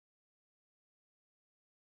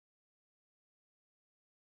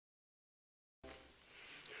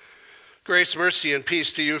Grace, mercy, and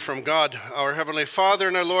peace to you from God, our Heavenly Father,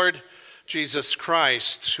 and our Lord Jesus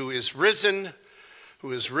Christ, who is risen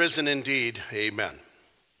indeed. Amen.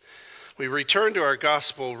 We return to our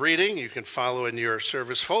gospel reading. You can follow in your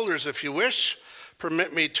service folders if you wish.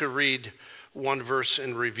 Permit me to read one verse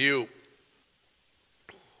in review.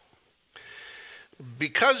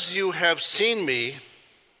 Because you have seen me,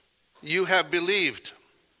 you have believed.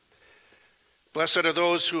 Blessed are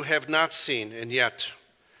those who have not seen and yet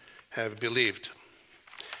have believed.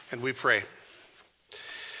 And we pray.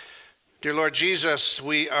 Dear Lord Jesus,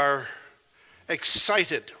 we are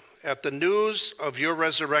excited at the news of your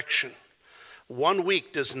resurrection. 1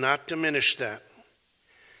 week does not diminish that.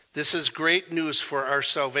 This is great news for our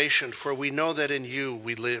salvation, for we know that in you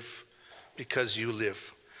we live because you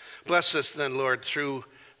live. Bless us then, Lord, through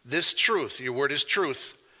this truth. Your word is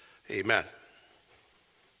truth. Amen.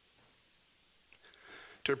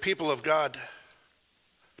 To the people of God,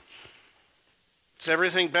 is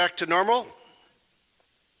everything back to normal?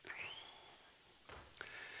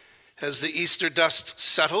 Has the Easter dust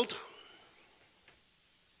settled?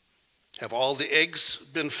 Have all the eggs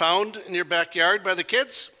been found in your backyard by the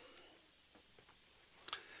kids?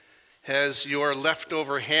 Has your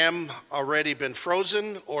leftover ham already been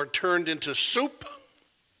frozen or turned into soup?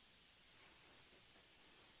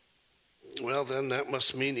 Well, then that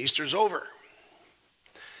must mean Easter's over.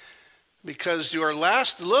 Because your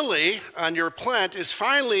last lily on your plant is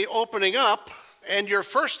finally opening up, and your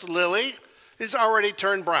first lily is already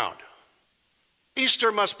turned brown.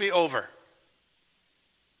 Easter must be over.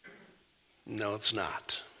 No, it's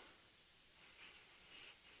not.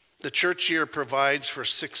 The church year provides for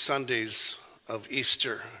 6 Sundays of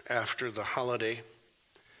Easter after the holiday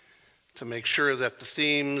to make sure that the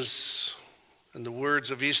themes and the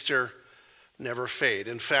words of Easter never fade.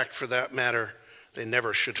 In fact, for that matter, they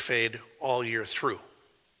never should fade all year through.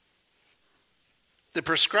 The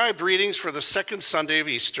prescribed readings for the second Sunday of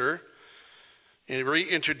Easter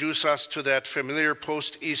reintroduce us to that familiar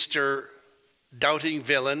post-Easter doubting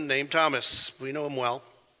villain named Thomas. We know him well.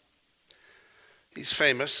 He's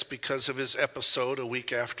famous because of his episode a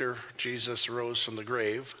week after Jesus rose from the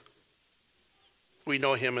grave. We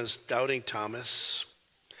know him as Doubting Thomas.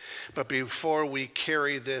 But before we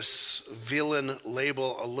carry this villain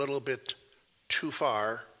label a little bit too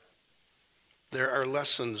far, there are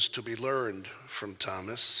lessons to be learned from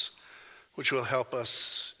Thomas, which will help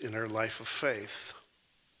us in our life of faith.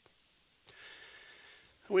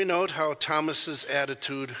 We note how Thomas's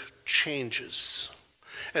attitude changes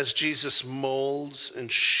as Jesus molds and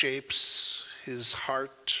shapes his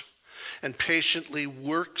heart and patiently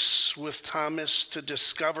works with Thomas to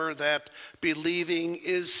discover that believing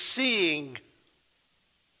is seeing.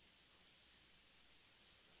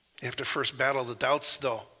 You have to first battle the doubts,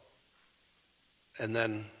 though, and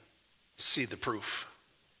then see the proof.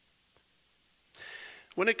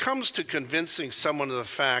 When it comes to convincing someone of the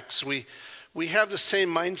facts, we have the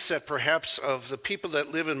same mindset, perhaps, of the people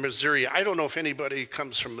that live in Missouri. I don't know if anybody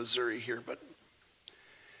comes from Missouri here, but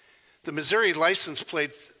the Missouri license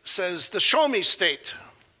plate says the Show Me State.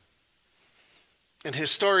 And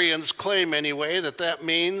historians claim, anyway, that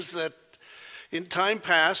means that in time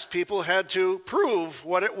past, people had to prove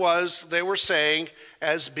what it was they were saying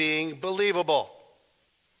as being believable.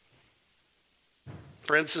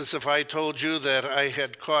 For instance, if I told you that I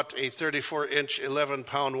had caught a 34-inch,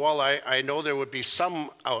 11-pound walleye, I know there would be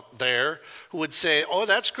some out there who would say, "Oh,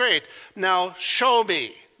 that's great. Now show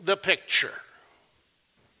me the picture."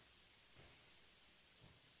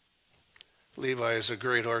 Levi is a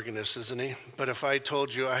great organist, isn't he? But if I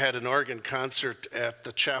told you I had an organ concert at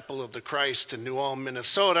the Chapel of the Christ in New Ulm,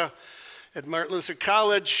 Minnesota, at Martin Luther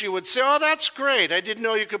College, you would say, "Oh, that's great. I didn't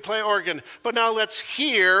know you could play organ. But now let's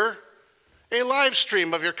hear a live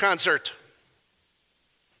stream of your concert."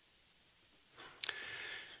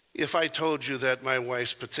 If I told you that my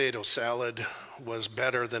wife's potato salad was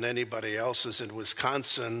better than anybody else's in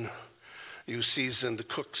Wisconsin, you seasoned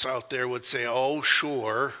cooks out there would say, "Oh,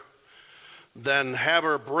 sure. Then have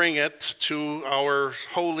her bring it to our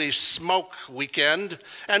Holy Smoke weekend,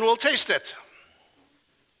 and we'll taste it.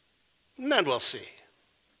 And then we'll see."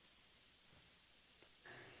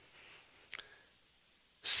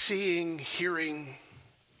 Seeing, hearing,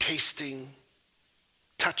 tasting,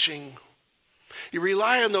 touching. You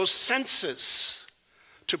rely on those senses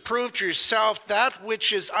to prove to yourself that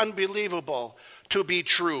which is unbelievable to be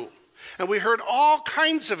true. And we heard all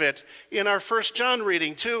kinds of it in our 1 John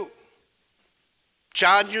reading too.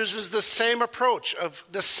 John uses the same approach of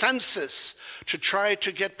the senses to try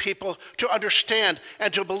to get people to understand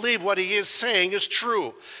and to believe what he is saying is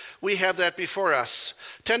true. We have that before us.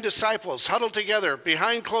 10 disciples huddled together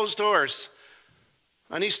behind closed doors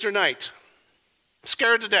on Easter night,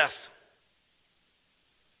 scared to death.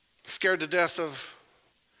 Scared to death of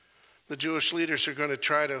the Jewish leaders who are going to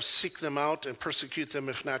try to seek them out and persecute them,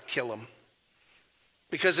 if not kill them.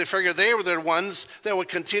 Because they figured they were the ones that would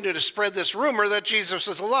continue to spread this rumor that Jesus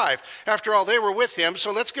is alive. After all, they were with him,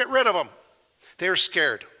 so let's get rid of them. They were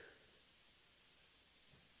scared.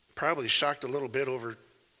 Probably shocked a little bit over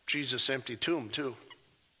Jesus' empty tomb, too.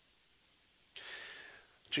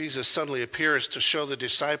 Jesus suddenly appears to show the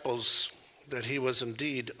disciples that he was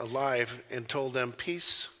indeed alive and told them,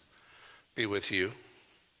 "Peace be with you.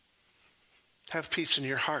 Have peace in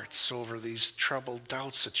your hearts over these troubled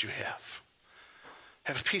doubts that you have.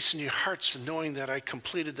 Have peace in your hearts in knowing that I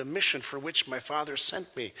completed the mission for which my Father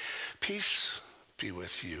sent me. Peace be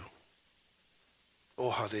with you." Oh,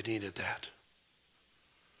 how they needed that.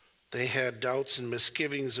 They had doubts and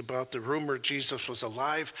misgivings about the rumor Jesus was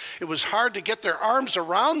alive. It was hard to get their arms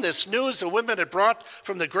around this news the women had brought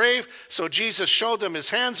from the grave, so Jesus showed them his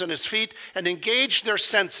hands and his feet and engaged their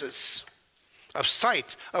senses of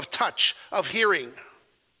sight, of touch, of hearing,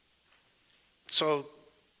 so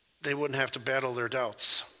they wouldn't have to battle their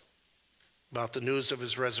doubts about the news of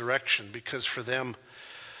his resurrection, because for them,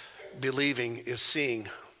 believing is seeing.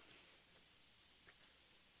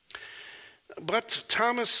 But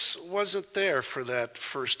Thomas wasn't there for that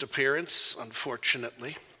first appearance,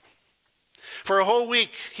 unfortunately. For a whole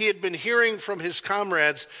week, he had been hearing from his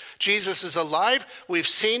comrades, Jesus is alive. We've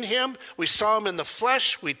seen him. We saw him in the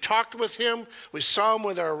flesh. We talked with him. We saw him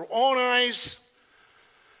with our own eyes.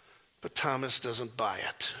 But Thomas doesn't buy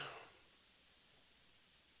it.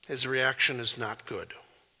 His reaction is not good.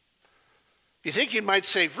 You think he might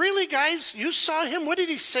say, "Really, guys? You saw him? What did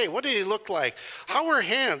he say? What did he look like? How were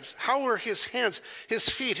his hands, his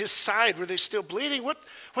feet, his side? Were they still bleeding? What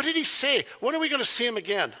did he say? When are we going to see him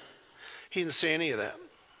again?" He didn't say any of that.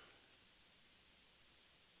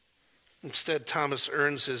 Instead, Thomas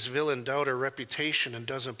earns his villain doubter reputation and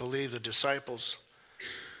doesn't believe the disciples.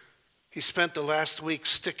 He spent the last week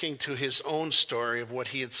sticking to his own story of what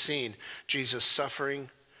he had seen: Jesus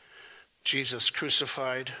suffering, Jesus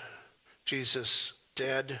crucified, Jesus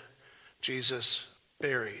dead, Jesus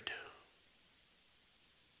buried.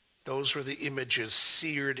 Those were the images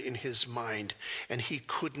seared in his mind, and he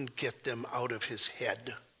couldn't get them out of his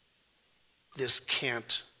head. This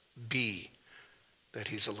can't be that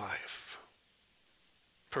he's alive.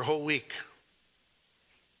 For a whole week,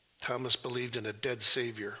 Thomas believed in a dead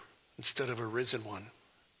Savior instead of a risen one.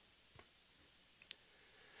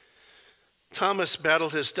 Thomas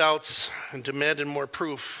battled his doubts and demanded more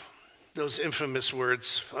proof. Those infamous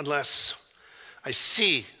words, "Unless I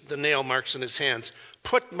see the nail marks in his hands,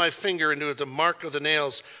 put my finger into the mark of the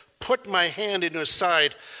nails, put my hand into his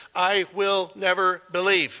side, I will never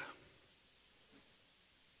believe."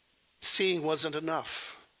 Seeing wasn't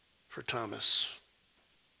enough for Thomas.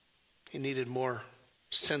 He needed more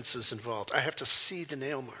senses involved. I have to see the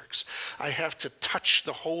nail marks. I have to touch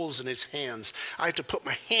the holes in his hands. I have to put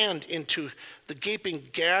my hand into the gaping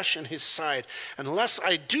gash in his side. Unless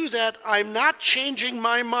I do that, I'm not changing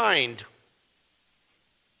my mind.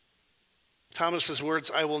 Thomas's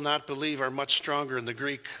words, "I will not believe," are much stronger in the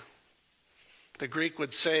Greek. The Greek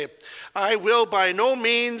would say, "I will by no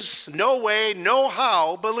means, no way, no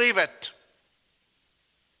how believe it."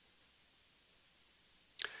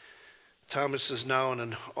 Thomas is now in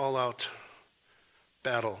an all-out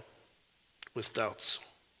battle with doubts.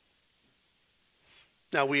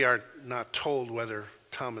 Now, we are not told whether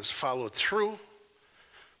Thomas followed through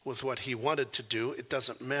with what he wanted to do. It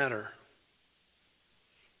doesn't matter.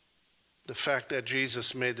 The fact that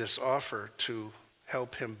Jesus made this offer to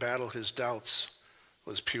help him battle his doubts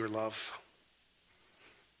was pure love.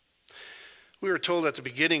 We were told at the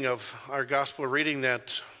beginning of our gospel reading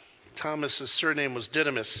that Thomas's surname was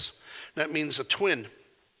Didymus. That means a twin.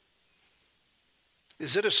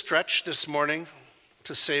 Is it a stretch this morning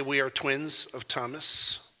to say we are twins of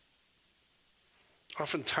Thomas?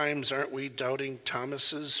 Oftentimes, aren't we doubting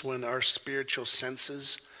Thomases when our spiritual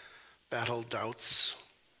senses battle doubts?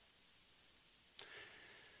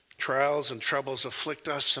 Trials and troubles afflict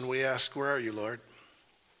us, and we ask, "Where are you, Lord?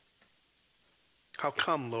 How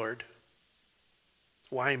come, Lord?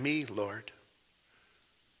 Why me, Lord?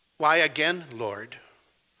 Why again, Lord?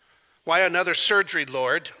 Why another surgery,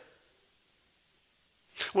 Lord?"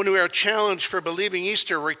 When we are challenged for believing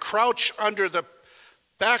Easter, we crouch under the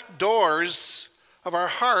back doors of our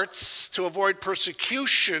hearts to avoid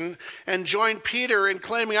persecution and join Peter in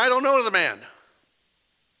claiming, "I don't know the man."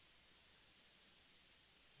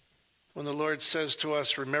 When the Lord says to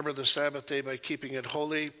us, "Remember the Sabbath day by keeping it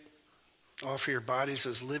holy," Offer your bodies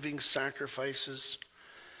as living sacrifices,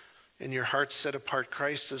 and your hearts set apart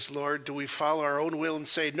Christ as Lord. Do we follow our own will and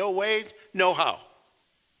say, no way, no how?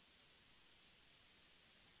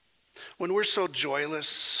 When we're so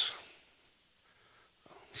joyless,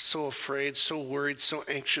 so afraid, so worried, so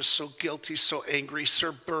anxious, so guilty, so angry,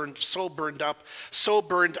 so burned up, so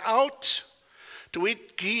burned out, do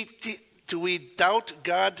we doubt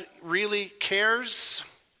God really cares?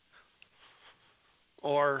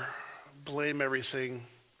 Or blame everything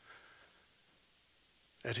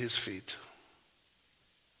at his feet?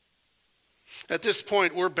 At this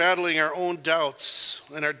point, we're battling our own doubts,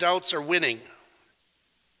 and our doubts are winning.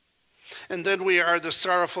 And then we are the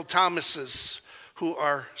sorrowful Thomases who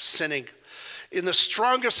are sinning. In the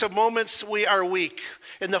strongest of moments, we are weak.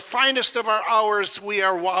 In the finest of our hours, we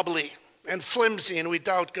are wobbly and flimsy, and we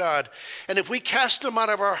doubt God. And if we cast him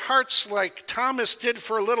out of our hearts like Thomas did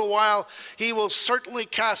for a little while, he will certainly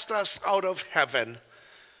cast us out of heaven.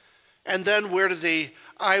 And then where did the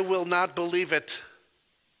I will not believe it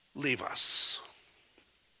leave us?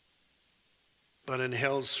 But in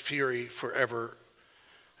hell's fury forever,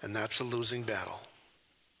 and that's a losing battle.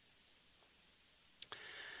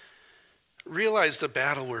 Realize the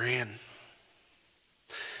battle we're in.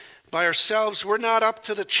 By ourselves, we're not up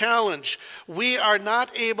to the challenge. We are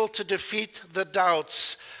not able to defeat the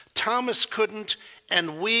doubts. Thomas couldn't,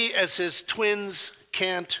 and we as his twins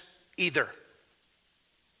can't either.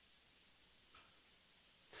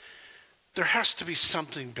 There has to be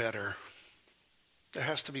something better. There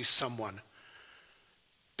has to be someone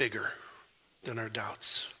bigger than our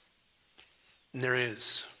doubts. And there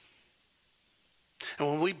is. And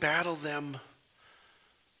when we battle them,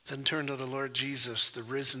 then turn to the Lord Jesus, the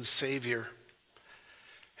risen Savior,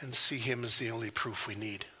 and see him as the only proof we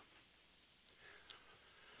need.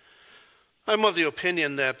 I'm of the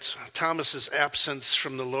opinion that Thomas's absence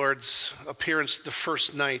from the Lord's appearance the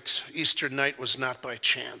first night, Easter night, was not by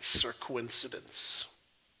chance or coincidence.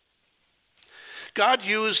 God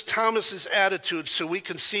used Thomas's attitude so we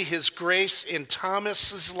can see his grace in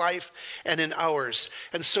Thomas's life and in ours.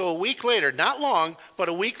 And so a week later, not long, but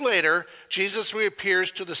a week later, Jesus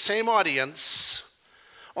reappears to the same audience,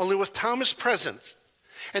 only with Thomas present.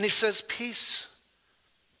 And he says, peace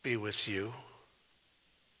be with you.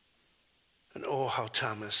 And oh, how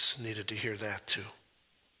Thomas needed to hear that too.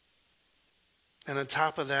 And on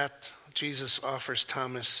top of that, Jesus offers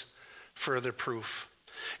Thomas further proof.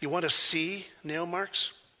 You want to see nail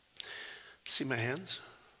marks? See my hands?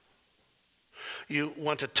 You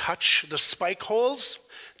want to touch the spike holes?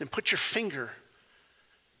 Then put your finger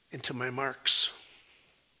into my marks.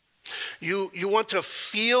 You want to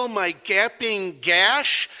feel my gaping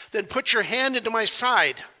gash? Then put your hand into my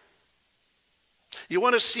side. You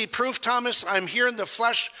want to see proof, Thomas? I'm here in the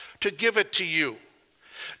flesh to give it to you.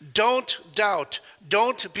 Don't doubt.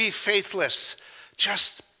 Don't be faithless.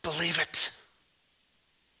 Just believe it.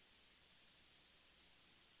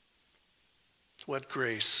 What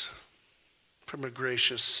grace from a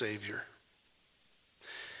gracious Savior.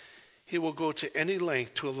 He will go to any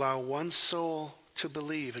length to allow one soul to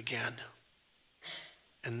believe again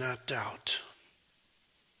and not doubt.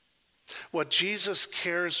 What Jesus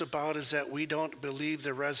cares about is that we don't believe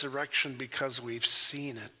the resurrection because we've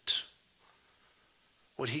seen it.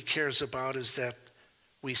 What he cares about is that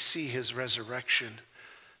we see his resurrection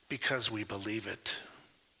because we believe it.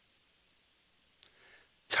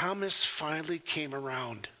 Thomas finally came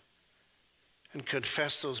around and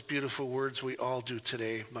confessed those beautiful words we all do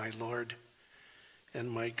today, my Lord and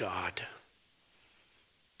my God.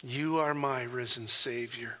 You are my risen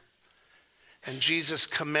Savior. And Jesus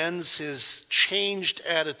commends his changed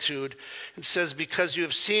attitude and says, because you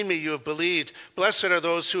have seen me, you have believed. Blessed are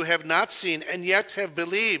those who have not seen and yet have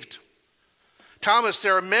believed. Thomas,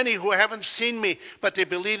 there are many who haven't seen me, but they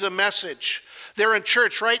believe the message. They're in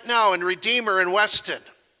church right now in Redeemer in Weston.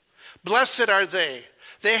 Blessed are they.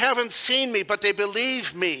 They haven't seen me, but they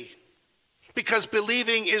believe me, because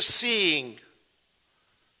believing is seeing.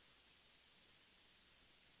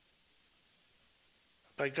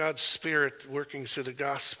 By God's Spirit working through the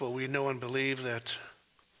gospel, we know and believe that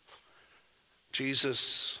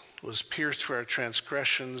Jesus was pierced for our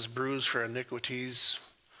transgressions, bruised for our iniquities.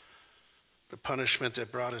 The punishment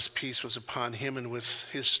that brought us peace was upon him, and with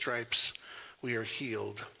his stripes we are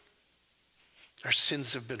healed. Our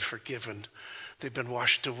sins have been forgiven. They've been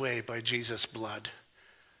washed away by Jesus' blood.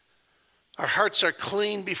 Our hearts are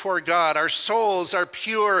clean before God. Our souls are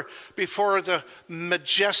pure before the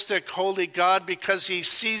majestic, holy God, because he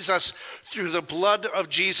sees us through the blood of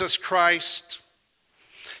Jesus Christ.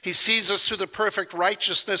 He sees us through the perfect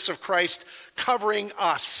righteousness of Christ covering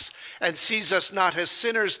us. and sees us not as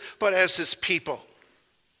sinners, but as his people.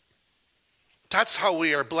 That's how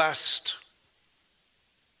we are blessed,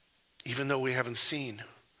 even though we haven't seen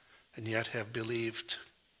and yet have believed.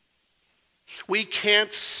 We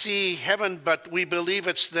can't see heaven, but we believe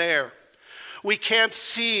it's there. We can't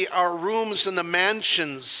see our rooms in the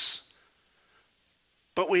mansions,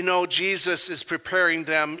 but we know Jesus is preparing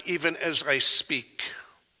them even as I speak.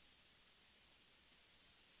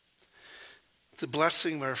 The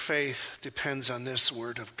blessing of our faith depends on this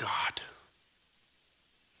word of God.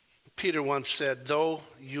 Peter once said, though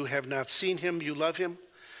you have not seen him, you love him.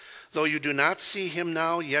 Though you do not see him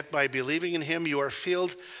now, yet by believing in him, you are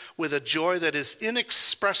filled with a joy that is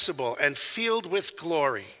inexpressible and filled with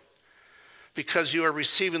glory, because you are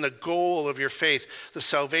receiving the goal of your faith, the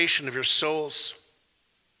salvation of your souls.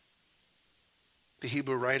 The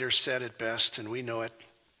Hebrew writer said it best, and we know it.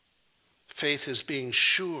 Faith is being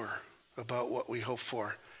sure about what we hope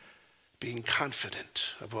for, being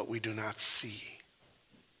confident of what we do not see.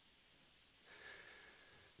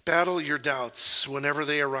 Battle your doubts whenever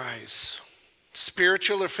they arise,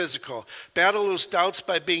 spiritual or physical. Battle those doubts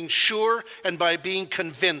by being sure and by being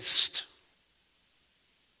convinced.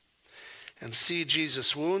 And see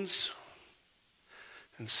Jesus' wounds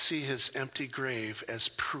and see his empty grave as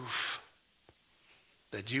proof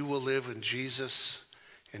that you will live in Jesus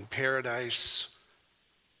in paradise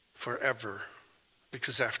forever.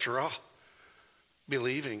 Because after all,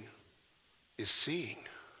 believing is seeing.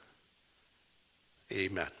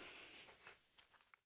 Amen.